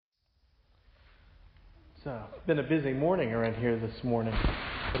It's been a busy morning around here this morning,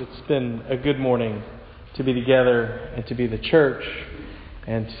 but it's been a good morning to be together and to be the church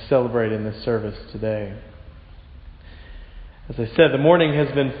and to celebrate in this service today. As I said, the morning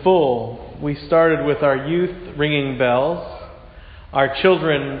has been full. We started with our youth ringing bells. Our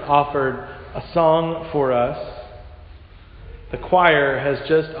children offered a song for us. The choir has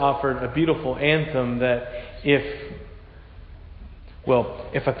just offered a beautiful anthem that if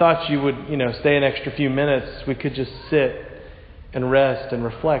I thought you would, stay an extra few minutes, we could just sit and rest and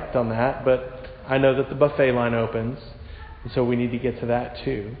reflect on that. But I know that the buffet line opens, and so we need to get to that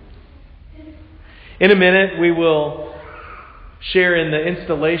too. In a minute, we will share in the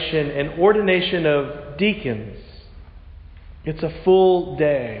installation and ordination of deacons. It's a full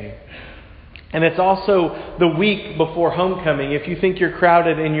day. And it's also the week before homecoming. If you think you're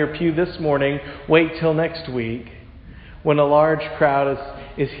crowded in your pew this morning, wait till next week, when a large crowd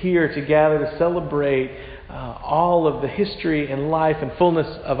is here to gather to celebrate all of the history and life and fullness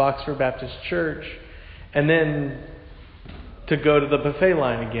of Oxford Baptist Church, and then to go to the buffet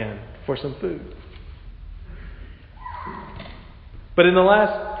line again for some food. But in the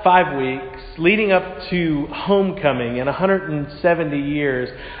last 5 weeks, leading up to homecoming in 170 years,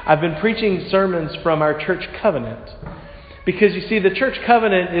 I've been preaching sermons from our church covenant. Because you see, the church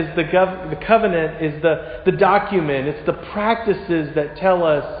covenant is the covenant is the document. It's the practices that tell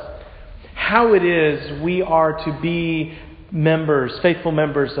us how it is we are to be members, faithful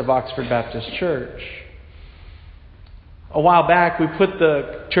members of Oxford Baptist Church. A while back, we put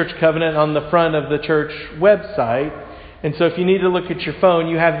the church covenant on the front of the church website. And so if you need to look at your phone,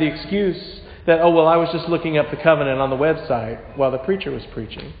 you have the excuse that, I was just looking up the covenant on the website while the preacher was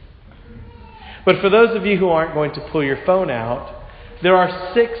preaching. But for those of you who aren't going to pull your phone out, there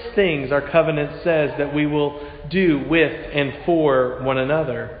are 6 things our covenant says that we will do with and for one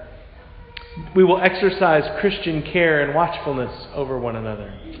another. We will exercise Christian care and watchfulness over one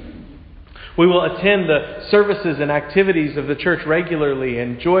another. We will attend the services and activities of the church regularly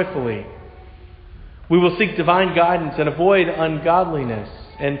and joyfully. We will seek divine guidance and avoid ungodliness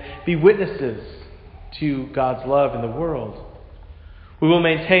and be witnesses to God's love in the world. We will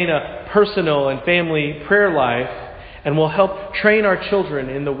maintain a personal and family prayer life and will help train our children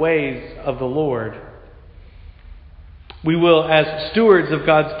in the ways of the Lord. We will, as stewards of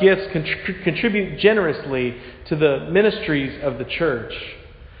God's gifts, contribute generously to the ministries of the church,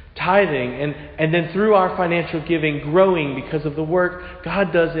 tithing, and then through our financial giving, growing because of the work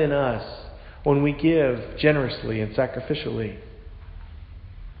God does in us when we give generously and sacrificially.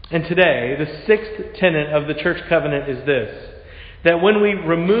 And today, the 6th tenet of the church covenant is this: that when we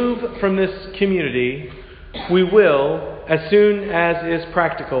remove from this community, we will, as soon as is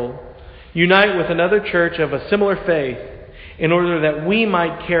practical, unite with another church of a similar faith in order that we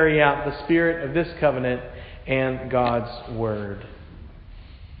might carry out the spirit of this covenant and God's Word.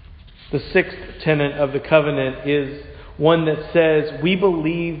 The 6th tenet of the covenant is one that says we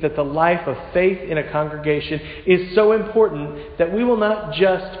believe that the life of faith in a congregation is so important that we will not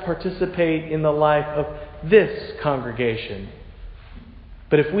just participate in the life of this congregation,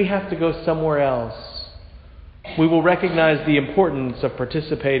 but if we have to go somewhere else, we will recognize the importance of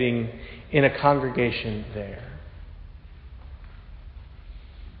participating in a congregation there.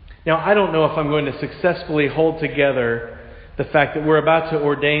 Now, I don't know if I'm going to successfully hold together the fact that we're about to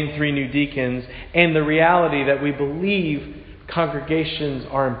ordain 3 new deacons and the reality that we believe congregations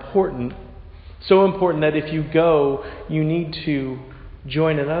are important, so important that if you go, you need to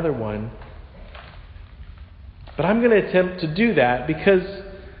join another one. But I'm going to attempt to do that because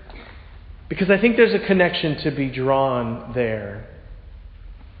I think there's a connection to be drawn there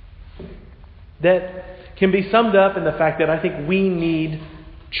that can be summed up in the fact that I think we need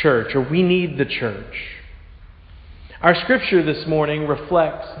church, or we need the church. Our scripture this morning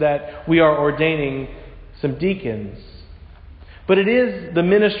reflects that we are ordaining some deacons. But it is the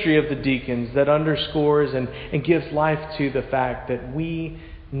ministry of the deacons that underscores and gives life to the fact that we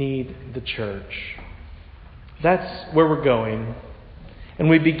need the church. That's where we're going. And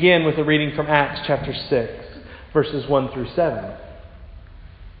we begin with a reading from Acts chapter 6, verses 1 through 7.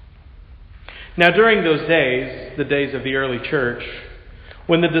 Now during those days, the days of the early church,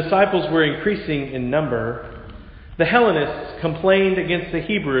 when the disciples were increasing in number, the Hellenists complained against the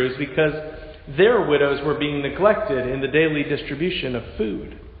Hebrews because their widows were being neglected in the daily distribution of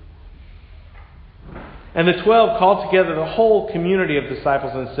food. And the 12 called together the whole community of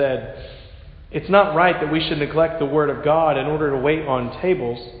disciples and said, "It's not right that we should neglect the word of God in order to wait on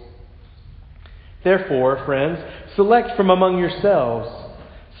tables. Therefore, friends, select from among yourselves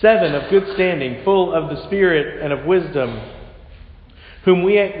 7 of good standing, full of the Spirit and of wisdom, whom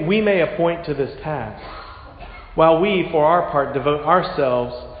we may appoint to this task. while we, for our part, devote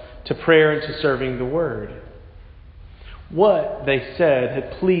ourselves to prayer and to serving the Word. What they said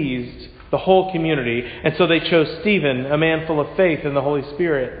had pleased the whole community, and so they chose Stephen, a man full of faith in the Holy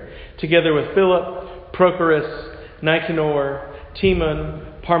Spirit, together with Philip, Prochorus, Nicanor,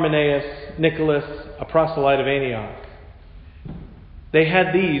 Timon, Parmenas, Nicholas, a proselyte of Antioch. They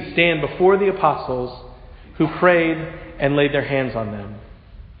had these stand before the apostles, who prayed and laid their hands on them.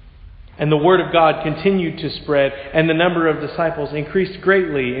 And the word of God continued to spread, and the number of disciples increased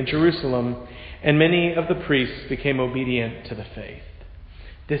greatly in Jerusalem, and many of the priests became obedient to the faith.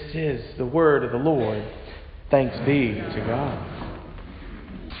 This is the word of the Lord. Thanks be to God.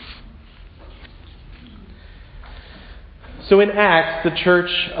 So in Acts, the church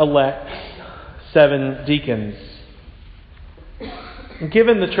elects 7 deacons. And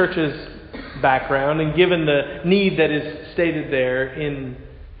given the church's background and given the need that is stated there in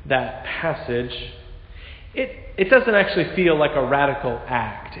that passage, it doesn't actually feel like a radical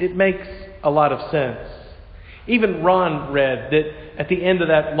act. It makes a lot of sense. Even Ron read that at the end of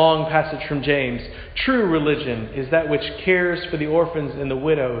that long passage from James, true religion is that which cares for the orphans and the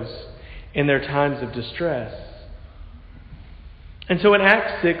widows in their times of distress. And so in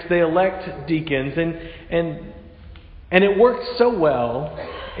Acts 6, they elect deacons, and it worked so well,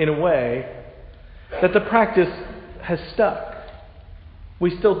 in a way, that the practice has stuck.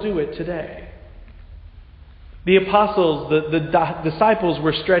 We still do it today. The apostles, the disciples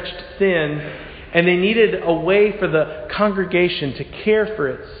were stretched thin, and they needed a way for the congregation to care for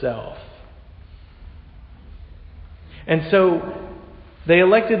itself. And so they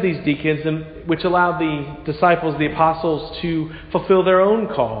elected these deacons, which allowed the disciples, the apostles, to fulfill their own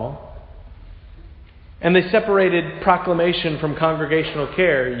call. And they separated proclamation from congregational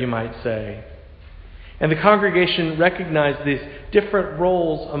care, you might say. And the congregation recognized these different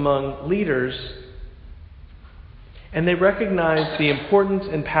roles among leaders, and they recognized the importance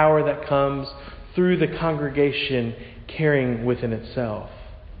and power that comes through the congregation caring within itself.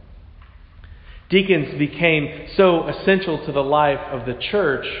 Deacons became so essential to the life of the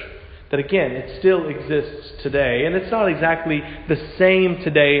church that, again, it still exists today. And it's not exactly the same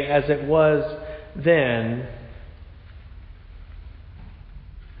today as it was then.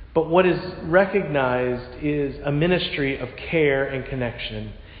 But what is recognized is a ministry of care and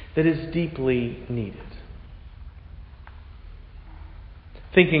connection that is deeply needed.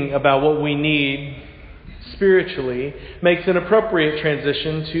 Thinking about what we need spiritually makes an appropriate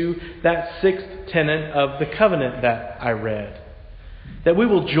transition to that 6th tenet of the covenant that I read. That we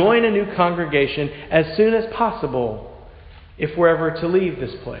will join a new congregation as soon as possible if we're ever to leave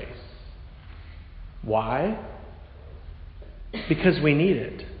this place. Why? Because we need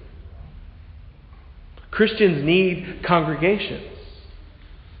it. Christians need congregations.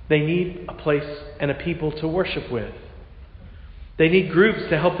 They need a place and a people to worship with. They need groups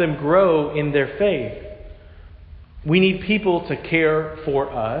to help them grow in their faith. We need people to care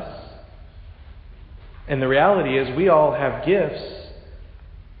for us. And the reality is we all have gifts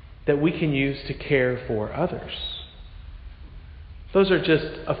that we can use to care for others. Those are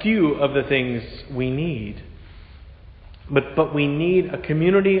just a few of the things we need. But we need a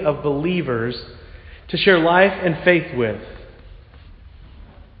community of believers to share life and faith with.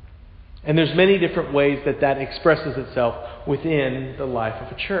 And there's many different ways that expresses itself within the life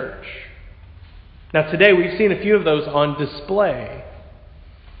of a church. Now today we've seen a few of those on display.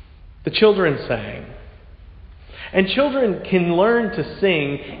 The children sang. And children can learn to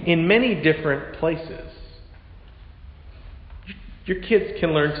sing in many different places. Your kids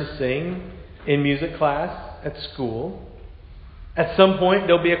can learn to sing in music class at school. At some point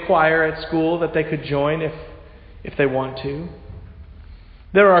there'll be a choir at school that they could join if they want to.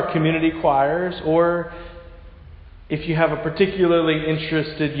 There are community choirs, or if you have a particularly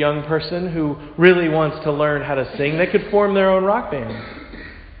interested young person who really wants to learn how to sing, they could form their own rock band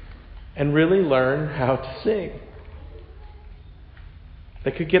and really learn how to sing.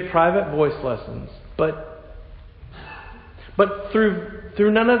 They could get private voice lessons, but through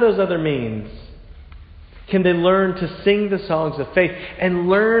none of those other means can they learn to sing the songs of faith and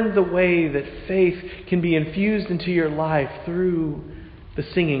learn the way that faith can be infused into your life through the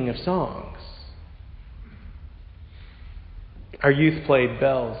singing of songs. Our youth played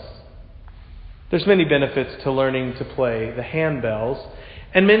bells. There's many benefits to learning to play the handbells,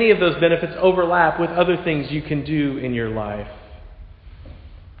 and many of those benefits overlap with other things you can do in your life.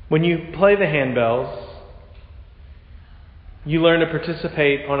 When you play the handbells, you learn to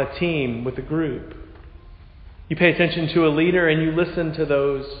participate on a team with a group. You pay attention to a leader and you listen to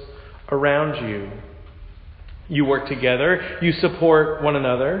those around you. You work together, you support one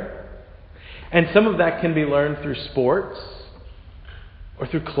another, And some of that can be learned through sports or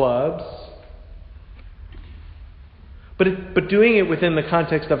through clubs. But doing it within the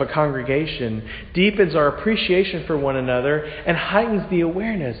context of a congregation deepens our appreciation for one another and heightens the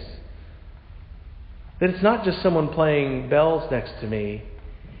awareness that it's not just someone playing bells next to me.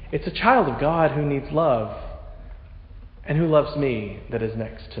 It's a child of God who needs love and who loves me that is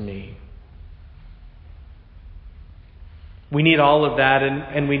next to me. We need all of that,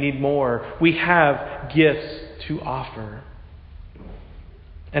 and we need more. We have gifts to offer.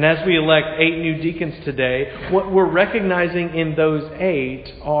 And as we elect 8 new deacons today, what we're recognizing in those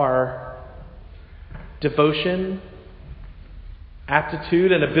 8 are devotion,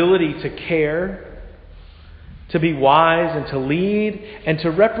 aptitude, and ability to care, to be wise and to lead, and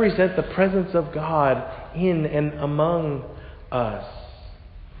to represent the presence of God in and among us.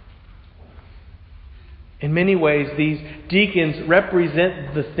 In many ways, these deacons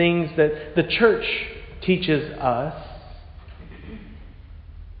represent the things that the church teaches us.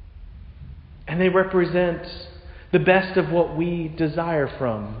 And they represent the best of what we desire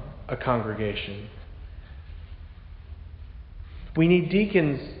from a congregation. We need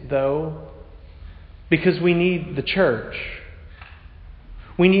deacons, though, because we need the church.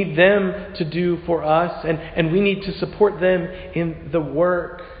 We need them to do for us, and we need to support them in the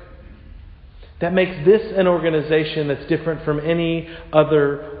work that makes this an organization that's different from any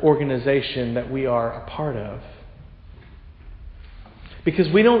other organization that we are a part of. Because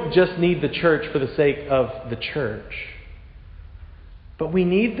we don't just need the church for the sake of the church, but we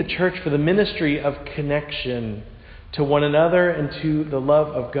need the church for the ministry of connection to one another and to the love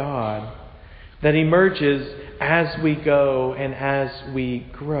of God that emerges as we go and as we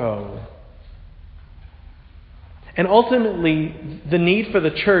grow. And ultimately, the need for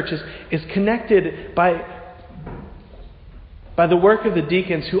the church is connected by the work of the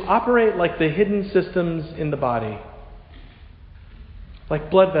deacons who operate like the hidden systems in the body,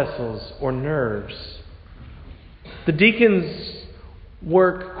 like blood vessels or nerves. The deacons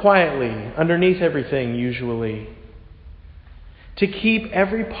work quietly, underneath everything usually, to keep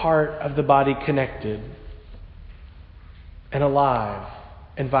every part of the body connected and alive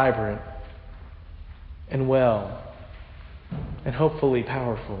and vibrant and well and hopefully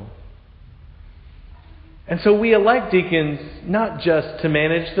powerful. And so we elect deacons not just to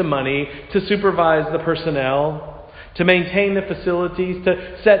manage the money, to supervise the personnel, to maintain the facilities,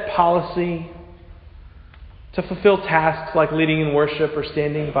 to set policy, to fulfill tasks like leading in worship or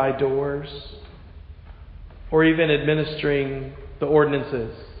standing by doors, or even administering the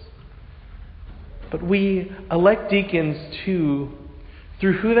ordinances. But we elect deacons too,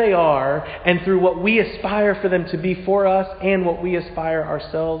 through who they are and through what we aspire for them to be for us and what we aspire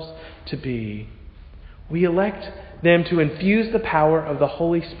ourselves to be. We elect them to infuse the power of the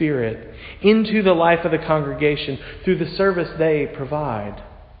Holy Spirit into the life of the congregation through the service they provide.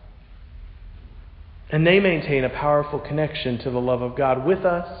 And they maintain a powerful connection to the love of God with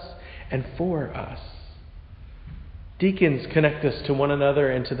us and for us. Deacons connect us to one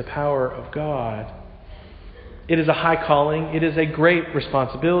another and to the power of God. It is a high calling. It is a great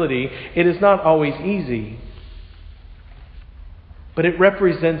responsibility. It is not always easy. But it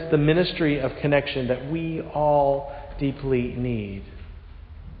represents the ministry of connection that we all deeply need.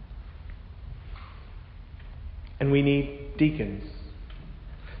 And we need deacons.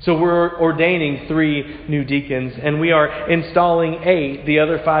 So we're ordaining 3 new deacons, and we are installing 8. The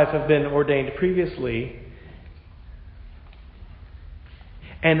other 5 have been ordained previously.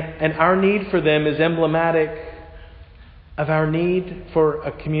 And our need for them is emblematic of our need for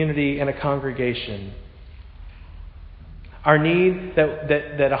a community and a congregation. Our need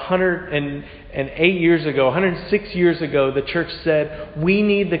that 108 years ago, 106 years ago, the church said, we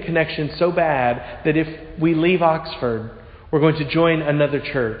need the connection so bad that if we leave Oxford, we're going to join another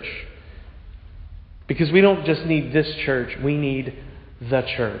church. Because we don't just need this church, we need the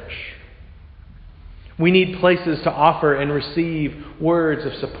church. We need places to offer and receive words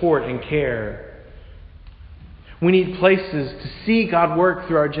of support and care. We need places to see God work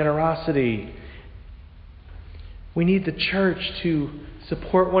through our generosity. We need the church to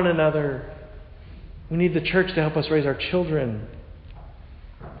support one another. We need the church to help us raise our children.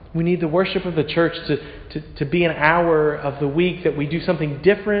 We need the worship of the church to be an hour of the week that we do something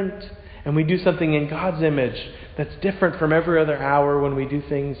different and we do something in God's image that's different from every other hour when we do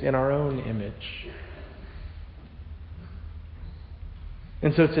things in our own image.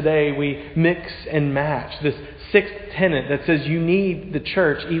 And so today we mix and match this 6th tenet that says you need the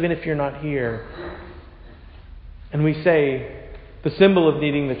church even if you're not here. And we say the symbol of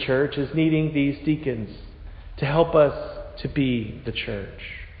needing the church is needing these deacons to help us to be the church.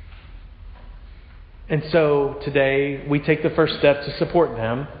 And so today we take the first step to support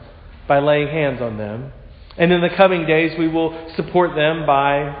them by laying hands on them. And in the coming days we will support them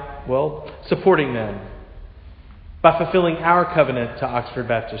by, supporting them. By fulfilling our covenant to Oxford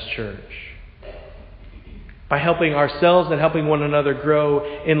Baptist Church. By helping ourselves and helping one another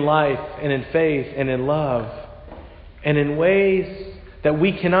grow in life and in faith and in love. And in ways that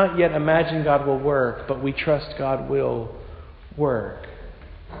we cannot yet imagine God will work, but we trust God will work.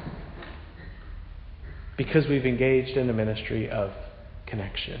 Because we've engaged in a ministry of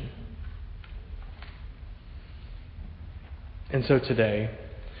connection. And so today,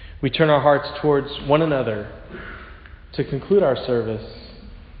 we turn our hearts towards one another to conclude our service,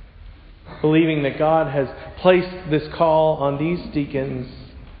 believing that God has placed this call on these deacons,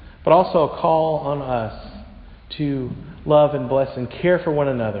 but also a call on us to love and bless and care for one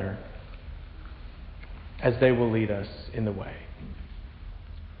another as they will lead us in the way.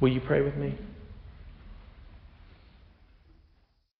 Will you pray with me?